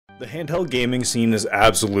The handheld gaming scene is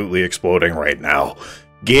absolutely exploding right now.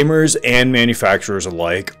 Gamers and manufacturers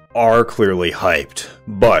alike are clearly hyped.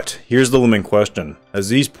 But here's the looming question. As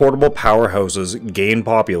these portable powerhouses gain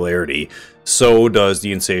popularity, so does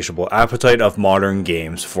the insatiable appetite of modern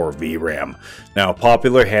games for VRAM. Now,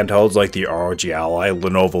 popular handhelds like the ROG Ally,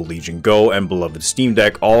 Lenovo Legion Go, and beloved Steam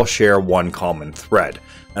Deck all share one common thread,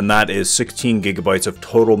 and that is 16GB of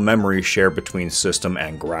total memory shared between system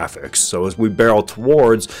and graphics. So as we barrel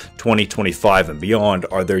towards 2025 and beyond,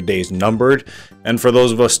 are their days numbered? And for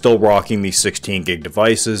those of us still rocking these 16GB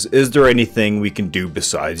devices, is there anything we can do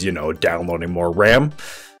besides, downloading more RAM?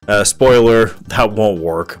 Spoiler, that won't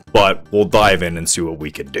work, but we'll dive in and see what we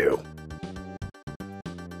can do.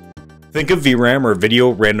 Think of VRAM, or Video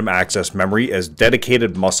Random Access Memory, as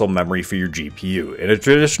dedicated muscle memory for your GPU. In a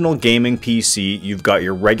traditional gaming PC, you've got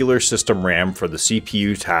your regular system RAM for the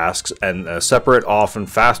CPU tasks and a separate, often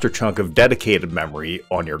faster chunk of dedicated memory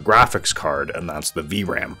on your graphics card, and that's the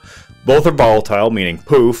VRAM. Both are volatile, meaning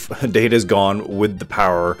poof, data is gone with the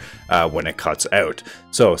power when it cuts out.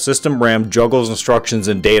 So system RAM juggles instructions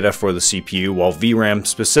and data for the CPU, while VRAM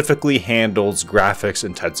specifically handles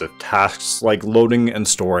graphics-intensive tasks like loading and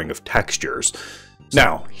storing of textures.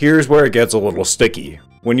 Now, here's where it gets a little sticky.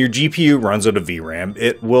 When your GPU runs out of VRAM,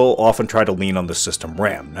 it will often try to lean on the system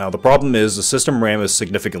RAM. Now, the problem is the system RAM is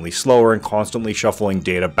significantly slower and constantly shuffling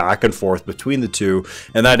data back and forth between the two,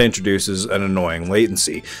 and that introduces an annoying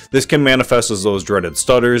latency. This can manifest as those dreaded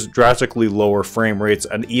stutters, drastically lower frame rates,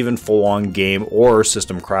 and even full-on game or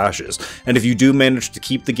system crashes. And if you do manage to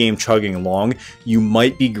keep the game chugging along, you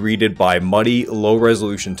might be greeted by muddy,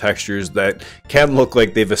 low-resolution textures that can look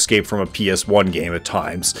like they've escaped from a PS1 game at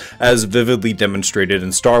times, as vividly demonstrated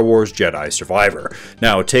in Star Wars Jedi Survivor.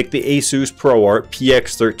 Now, take the Asus ProArt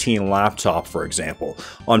PX13 laptop for example.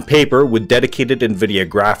 On paper, with dedicated NVIDIA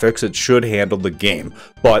graphics, it should handle the game,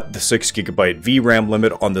 but the 6GB VRAM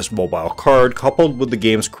limit on this mobile card, coupled with the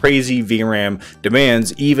game's crazy VRAM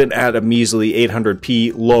demands, even at a measly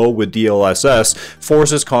 800p low with DLSS,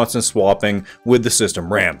 forces constant swapping with the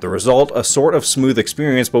system RAM. The result, a sort of smooth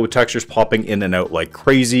experience, but with textures popping in and out like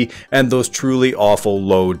crazy, and those truly awful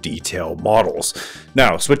low detail models.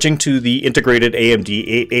 Now, switching to the integrated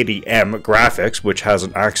AMD 880M graphics, which has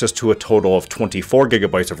an access to a total of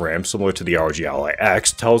 24GB of RAM, similar to the ROG Ally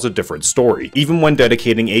X, tells a different story. Even when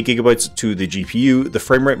dedicating 8GB to the GPU, the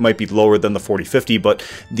frame rate might be lower than the 4050, but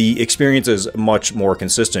the experience is much more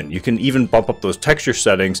consistent. You can even bump up those texture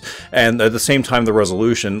settings, and at the same time the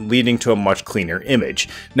resolution, leading to a much cleaner image.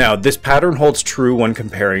 Now, this pattern holds true when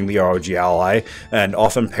comparing the ROG Ally, and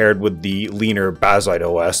often paired with the leaner Bazzite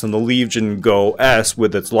OS and the Legion Go S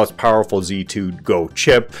with its less powerful Z2 Go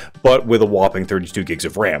chip, but with a whopping 32GB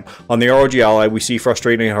of RAM. On the ROG Ally, we see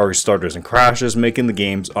frustrating hard stutters and crashes, making the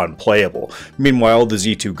games unplayable. Meanwhile, the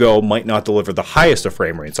Z2 Go might not deliver the highest of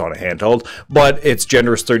frame rates on a handheld, but its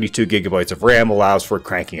generous 32GB of RAM allows for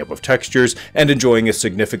cranking up of textures and enjoying a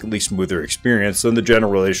significantly smoother experience than the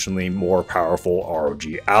generationally more powerful ROG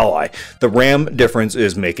Ally. The RAM difference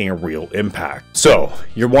is making a real impact. So,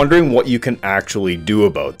 you're wondering what you can actually do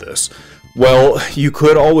about this. Well, you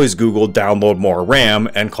could always Google download more RAM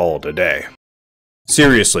and call it a day.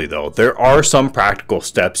 Seriously though, there are some practical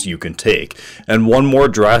steps you can take, and one more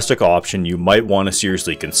drastic option you might want to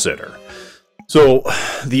seriously consider. So,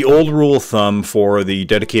 the old rule of thumb for the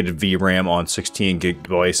dedicated VRAM on 16GB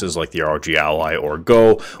devices like the ROG Ally or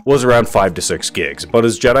Go was around 5 to 6 gigs, but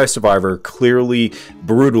as Jedi Survivor clearly,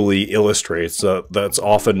 brutally illustrates, that's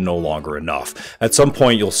often no longer enough. At some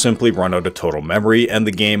point, you'll simply run out of total memory, and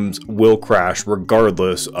the games will crash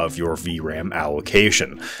regardless of your VRAM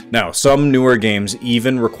allocation. Now, some newer games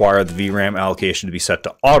even require the VRAM allocation to be set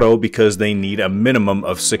to auto because they need a minimum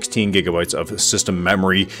of 16GB of system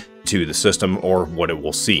memory to the system, or what it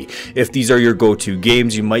will see. If these are your go-to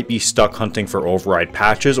games, you might be stuck hunting for override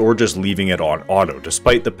patches or just leaving it on auto,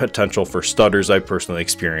 despite the potential for stutters I personally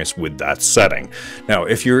experienced with that setting. Now,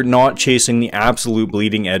 if you're not chasing the absolute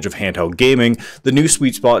bleeding edge of handheld gaming, the new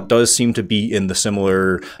sweet spot does seem to be in the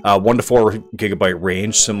similar 1 to 4GB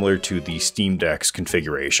range, similar to the Steam Deck's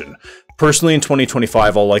configuration. Personally, in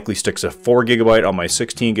 2025, I'll likely stick to 4GB on my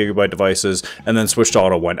 16GB devices, and then switch to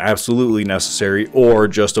auto when absolutely necessary, or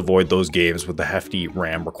just avoid those games with the hefty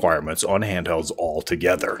RAM requirements on handhelds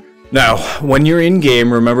altogether. Now, when you're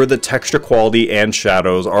in-game, remember that texture quality and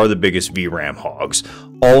shadows are the biggest VRAM hogs.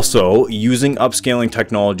 Also, using upscaling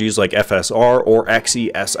technologies like FSR or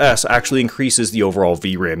XeSS actually increases the overall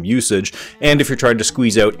VRAM usage, and if you're trying to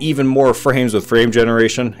squeeze out even more frames with frame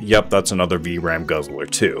generation, yep, that's another VRAM guzzler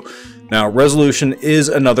too. Now, resolution is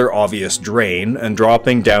another obvious drain, and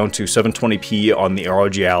dropping down to 720p on the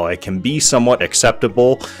ROG Ally can be somewhat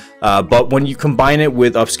acceptable, but when you combine it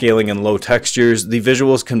with upscaling and low textures, the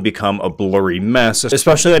visuals can become a blurry mess,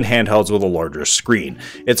 especially on handhelds with a larger screen.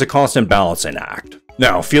 It's a constant balancing act.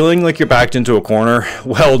 Now, feeling like you're backed into a corner?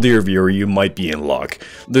 Well, dear viewer, you might be in luck.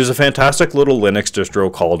 There's a fantastic little Linux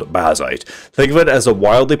distro called Bazzite. Think of it as a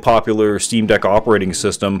wildly popular Steam Deck operating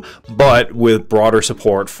system, but with broader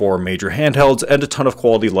support for major handhelds and a ton of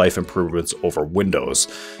quality life improvements over Windows.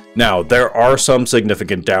 Now, there are some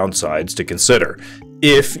significant downsides to consider.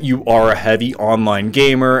 If you are a heavy online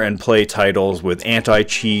gamer and play titles with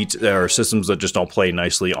anti-cheat or systems that just don't play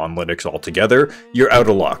nicely on Linux altogether, you're out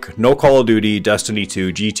of luck. No Call of Duty, Destiny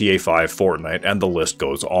 2, GTA 5, Fortnite, and the list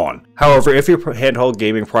goes on. However, if your handheld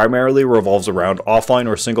gaming primarily revolves around offline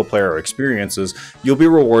or single-player experiences, you'll be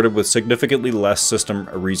rewarded with significantly less system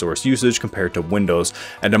resource usage compared to Windows,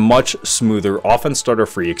 and a much smoother, often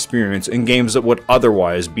stutter-free experience in games that would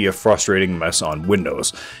otherwise be a frustrating mess on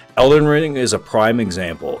Windows. Elden Ring is a prime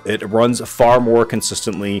example. It runs far more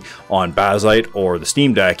consistently on Bazzite or the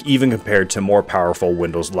Steam Deck, even compared to more powerful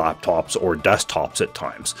Windows laptops or desktops at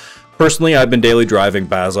times. Personally, I've been daily driving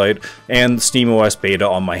Bazzite and SteamOS Beta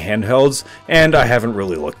on my handhelds, and I haven't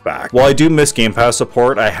really looked back. While I do miss Game Pass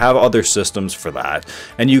support, I have other systems for that,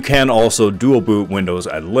 and you can also dual boot Windows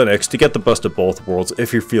and Linux to get the best of both worlds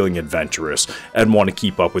if you're feeling adventurous and want to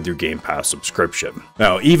keep up with your Game Pass subscription.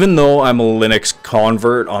 Now, even though I'm a Linux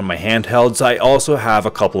convert on my handhelds, I also have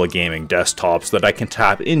a couple of gaming desktops that I can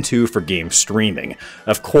tap into for game streaming.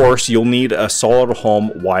 Of course, you'll need a solid home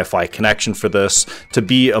Wi-Fi connection for this to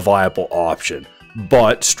be a viable option,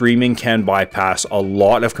 but streaming can bypass a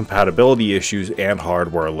lot of compatibility issues and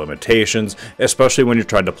hardware limitations, especially when you're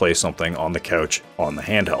trying to play something on the couch on the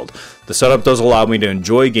handheld. The setup does allow me to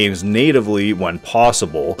enjoy games natively when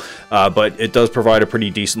possible, but it does provide a pretty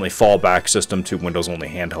decently fallback system to Windows-only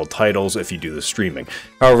handheld titles if you do the streaming.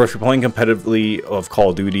 However, if you're playing competitively of Call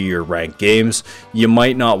of Duty or ranked games, you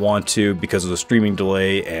might not want to because of the streaming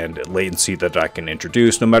delay and latency that can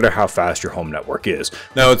introduce, no matter how fast your home network is.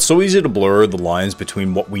 Now, it's so easy to blur the lines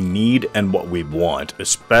between what we need and what we want,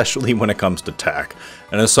 especially when it comes to tech.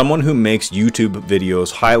 And as someone who makes YouTube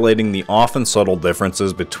videos highlighting the often subtle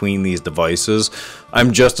differences between these devices,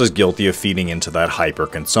 I'm just as guilty of feeding into that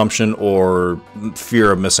hyper-consumption or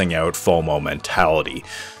fear of missing out FOMO mentality.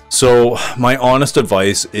 So my honest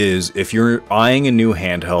advice is, if you're eyeing a new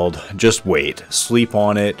handheld, just wait, sleep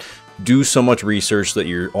on it, do so much research that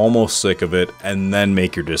you're almost sick of it, and then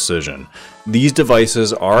make your decision. These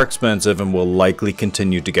devices are expensive and will likely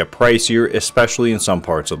continue to get pricier, especially in some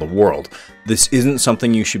parts of the world. This isn't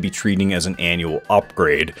something you should be treating as an annual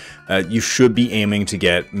upgrade. You should be aiming to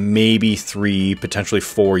get maybe 3, potentially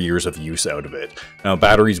 4 years of use out of it. Now,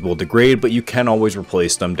 batteries will degrade, but you can always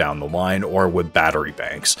replace them down the line or with battery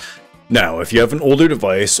banks. Now, if you have an older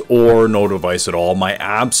device or no device at all, my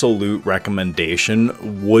absolute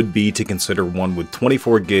recommendation would be to consider one with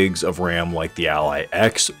 24 gigs of RAM like the Ally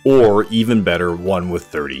X, or even better, one with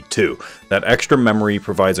 32. That extra memory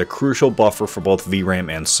provides a crucial buffer for both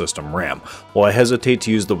VRAM and system RAM. While I hesitate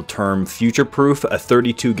to use the term future-proof, a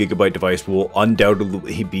 32GB device will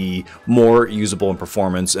undoubtedly be more usable in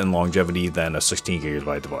performance and longevity than a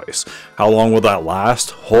 16GB device. How long will that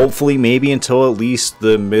last? Hopefully maybe until at least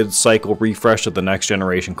the mid-cycle refresh of the next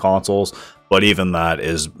generation consoles, but even that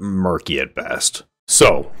is murky at best.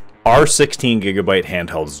 So, are 16GB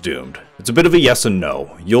handhelds doomed? It's a bit of a yes and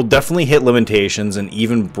no. You'll definitely hit limitations and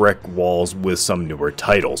even brick walls with some newer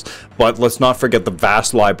titles, but let's not forget the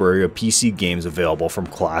vast library of PC games available, from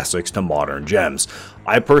classics to modern gems.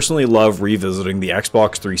 I personally love revisiting the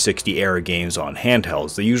Xbox 360 era games on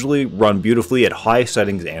handhelds. They usually run beautifully at high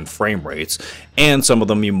settings and frame rates, and some of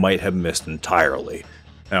them you might have missed entirely.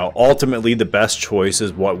 Now, ultimately, the best choice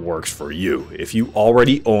is what works for you. If you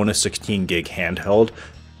already own a 16GB handheld,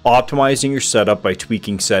 optimizing your setup by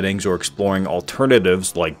tweaking settings or exploring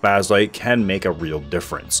alternatives like Bazzite can make a real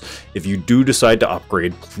difference. If you do decide to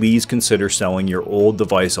upgrade, please consider selling your old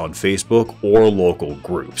device on Facebook or local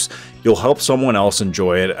groups. You'll help someone else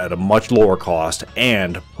enjoy it at a much lower cost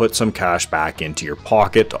and put some cash back into your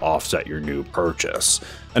pocket to offset your new purchase.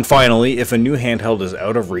 And finally, if a new handheld is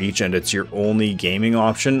out of reach and it's your only gaming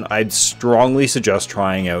option, I'd strongly suggest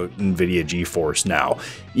trying out NVIDIA GeForce Now,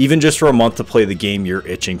 even just for a month to play the game you're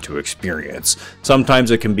itching to experience.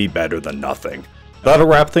 Sometimes it can be better than nothing. That'll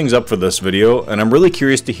wrap things up for this video, and I'm really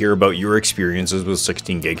curious to hear about your experiences with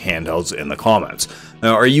 16GB handhelds in the comments.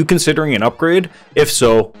 Now, are you considering an upgrade? If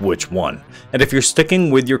so, which one? And if you're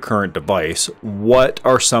sticking with your current device, what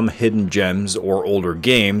are some hidden gems or older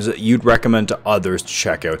games that you'd recommend to others to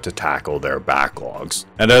check out to tackle their backlogs?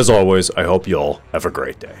 And as always, I hope you all have a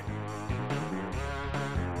great day.